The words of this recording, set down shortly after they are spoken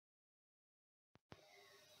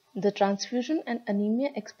The Transfusion and Anemia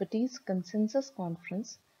Expertise Consensus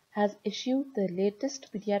Conference has issued the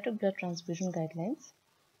latest pediatric blood transfusion guidelines.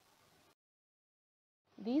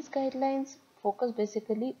 These guidelines focus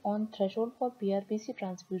basically on threshold for PRBC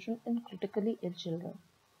transfusion in critically ill children.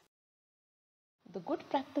 The good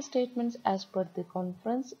practice statements as per the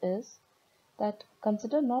conference is that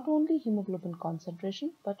consider not only hemoglobin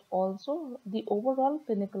concentration but also the overall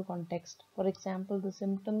clinical context, for example the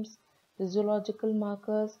symptoms, physiological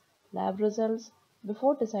markers, lab results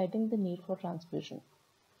before deciding the need for transfusion.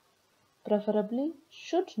 Preferably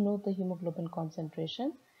should know the hemoglobin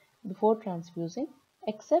concentration before transfusing,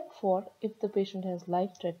 except for if the patient has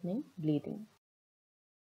life-threatening bleeding.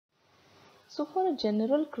 So for a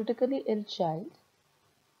general critically ill child,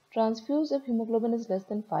 transfuse if hemoglobin is less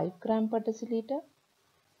than 5 gram per deciliter.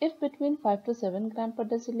 If between 5 to 7 gram per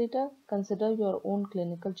deciliter, consider your own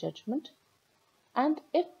clinical judgment. And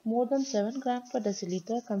if more than 7 gram per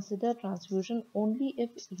deciliter, consider transfusion only if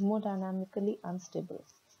hemodynamically unstable.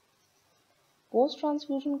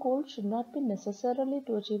 Post-transfusion goal should not be necessarily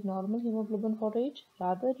to achieve normal hemoglobin for age,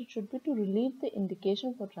 rather it should be to relieve the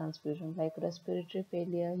indication for transfusion like respiratory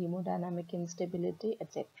failure, hemodynamic instability,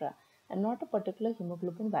 etc. and not a particular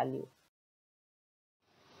hemoglobin value.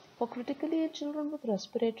 For critically ill children with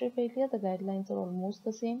respiratory failure, the guidelines are almost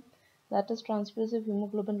the same. That is, transfuse if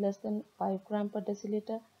hemoglobin less than 5 gram per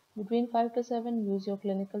deciliter. Between 5 to 7, use your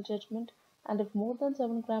clinical judgment. And if more than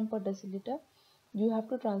 7 gram per deciliter, you have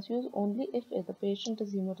to transfuse only if the patient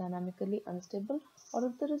is hemodynamically unstable or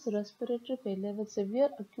if there is respiratory failure with severe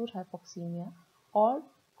acute hypoxemia or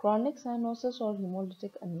chronic cyanosis or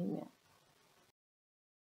hemolytic anemia.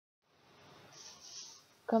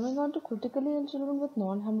 Coming on to critically ill children with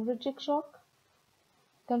non-hemorrhagic shock,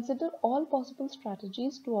 consider all possible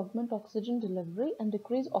strategies to augment oxygen delivery and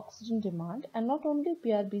decrease oxygen demand, and not only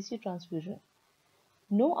PRBC transfusion.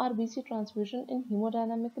 No RBC transfusion in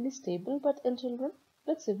hemodynamically stable but ill children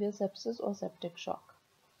with severe sepsis or septic shock.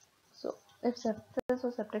 So, if sepsis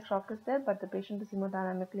or septic shock is there but the patient is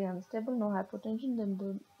hemodynamically unstable, no hypotension,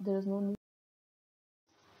 then there is no need.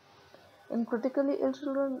 In critically ill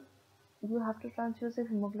children, you have to transfuse if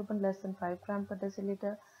hemoglobin less than 5 gram per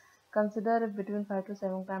deciliter. Consider if between 5 to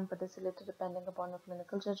 7 gram per deciliter depending upon your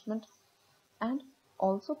clinical judgment. And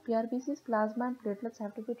also PRBC's plasma and platelets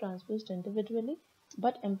have to be transfused individually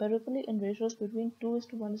but empirically in ratios between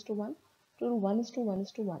 2:1:1 to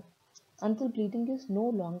 1:1:1 until bleeding is no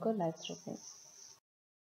longer life-threatening.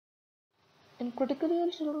 In critically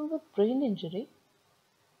ill children with brain injury,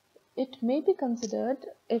 it may be considered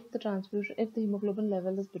if the hemoglobin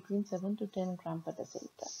level is between 7 to 10 gram per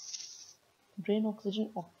deciliter. Brain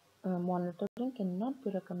oxygen monitoring cannot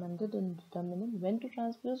be recommended in determining when to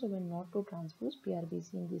transfuse or when not to transfuse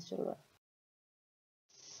PRBC in these children.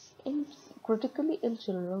 In critically ill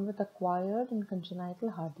children with acquired and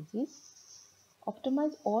congenital heart disease,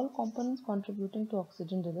 optimize all components contributing to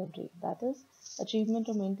oxygen delivery, that is, achievement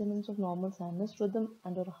or maintenance of normal sinus rhythm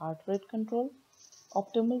and or heart rate control,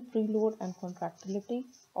 optimal preload and contractility,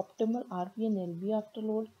 optimal RV and LV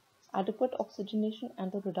afterload, adequate oxygenation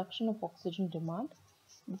and a reduction of oxygen demand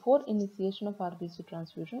before initiation of RBC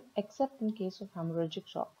transfusion except in case of hemorrhagic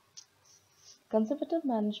shock. Conservative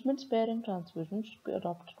management sparing transfusion should be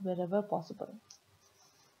adopted wherever possible.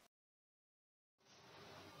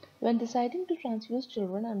 When deciding to transfuse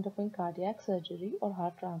children undergoing cardiac surgery or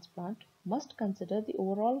heart transplant, must consider the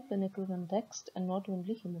overall clinical context and not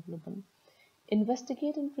only hemoglobin.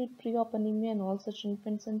 Investigate and treat pre-op anemia in all such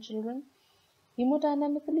infants and children.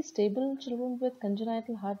 Hemodynamically stable children with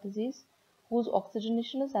congenital heart disease whose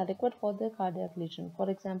oxygenation is adequate for their cardiac lesion. For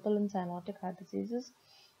example, in cyanotic heart diseases,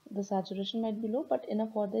 the saturation might be low but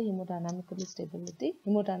enough for their hemodynamic stability.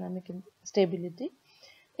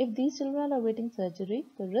 If these children are awaiting surgery,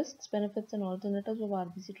 the risks, benefits and alternatives of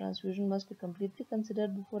RBC transfusion must be completely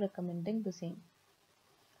considered before recommending the same.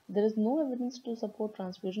 There is no evidence to support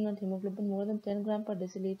transfusion at hemoglobin more than 10 gram per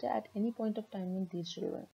deciliter at any point of time in these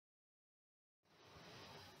children.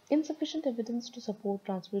 Insufficient evidence to support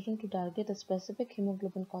transfusion to target a specific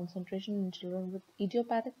hemoglobin concentration in children with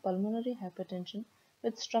idiopathic pulmonary hypertension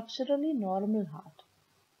with structurally normal heart.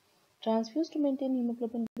 Transfuse to maintain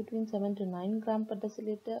hemoglobin between 7 to 9 gram per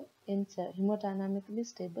deciliter in hemodynamically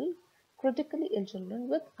stable, critically ill children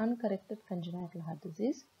with uncorrected congenital heart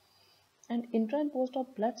disease. And intra and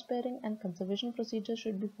post-op blood sparing and conservation procedures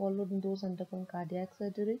should be followed in those undergoing cardiac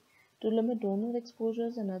surgery to limit donor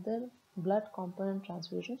exposures and other blood component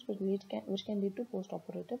transfusions which can lead to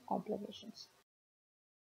post-operative complications.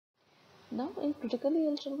 Now, in critically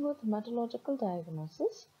ill children with hematological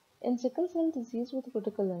diagnosis, In sickle cell disease with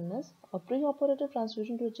critical illness, a preoperative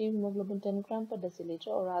transfusion to achieve hemoglobin 10 gram per deciliter,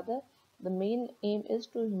 or rather, the main aim is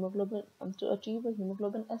to achieve a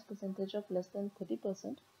hemoglobin S percentage of less than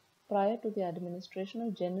 30% prior to the administration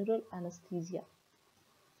of general anesthesia.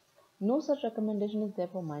 No such recommendation is there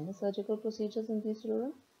for minor surgical procedures in these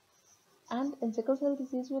children. And in sickle cell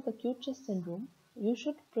disease with acute chest syndrome, you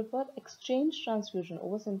should prefer exchange transfusion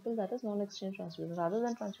over simple, that is non-exchange transfusion. Rather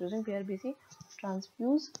than transfusing PRBC,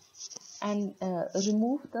 transfuse and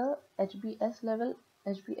remove the HBS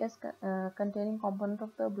containing component of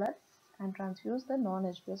the blood and transfuse the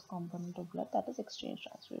non-HBS component of blood, that is exchange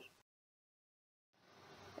transfusion.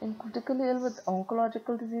 In critically ill with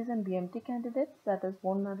oncological disease and BMT candidates, that is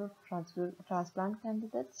bone marrow transplant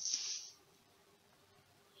candidates,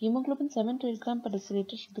 hemoglobin 7 to 8 gram per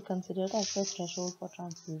deciliter should be considered as the threshold for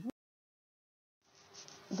transfusion.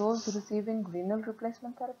 Those receiving renal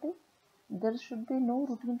replacement therapy, there should be no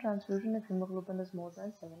routine transfusion if hemoglobin is more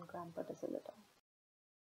than 7 gram per deciliter.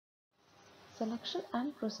 Selection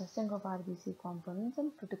and processing of RBC components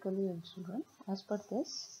in critically ill children. As per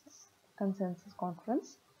this consensus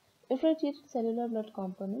conference, irradiated cellular blood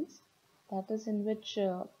components, that is in which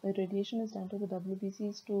irradiation is done to the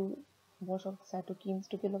WBCs to wash off the cytokines,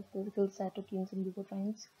 to kill off the cytokines and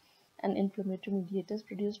leukotrienes and inflammatory mediators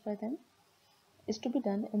produced by them, is to be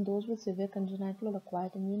done in those with severe congenital or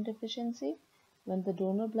acquired immune deficiency, when the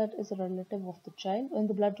donor blood is a relative of the child,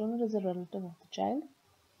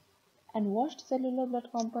 and washed cellular blood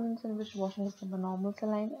components in which washing is from a normal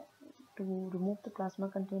saline to remove the plasma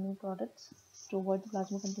containing products, to avoid the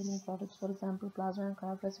plasma containing products, for example plasma and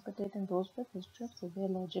carb precipitate, in those with history of severe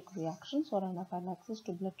allergic reactions or anaphylaxis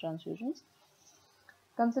to blood transfusions.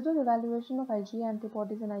 Consider evaluation of IgA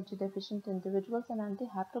antibodies in Ig deficient individuals and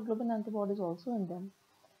anti-haptoglobin antibodies also in them.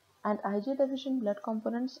 And Ig deficient blood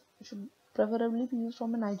components should preferably be used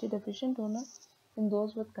from an Ig deficient donor in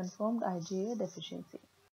those with confirmed IgA deficiency.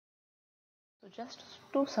 So just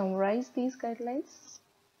to summarize these guidelines,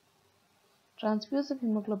 transfuse if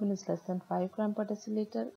hemoglobin is less than 5 gram per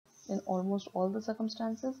deciliter in almost all the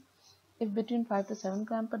circumstances. If between 5 to 7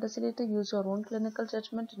 gram per deciliter, use your own clinical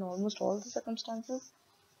judgment in almost all the circumstances.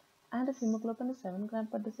 And if hemoglobin is 7 gram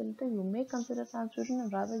per deciliter, you may consider transfusion,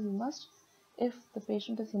 and rather you must if the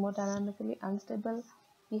patient is hemodynamically unstable,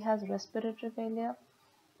 he has respiratory failure,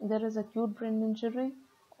 there is acute brain injury,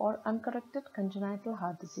 or uncorrected congenital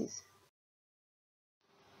heart disease.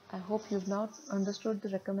 I hope you've now understood the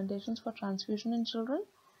recommendations for transfusion in children.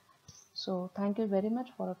 So thank you very much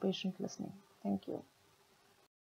for a patient listening. Thank you.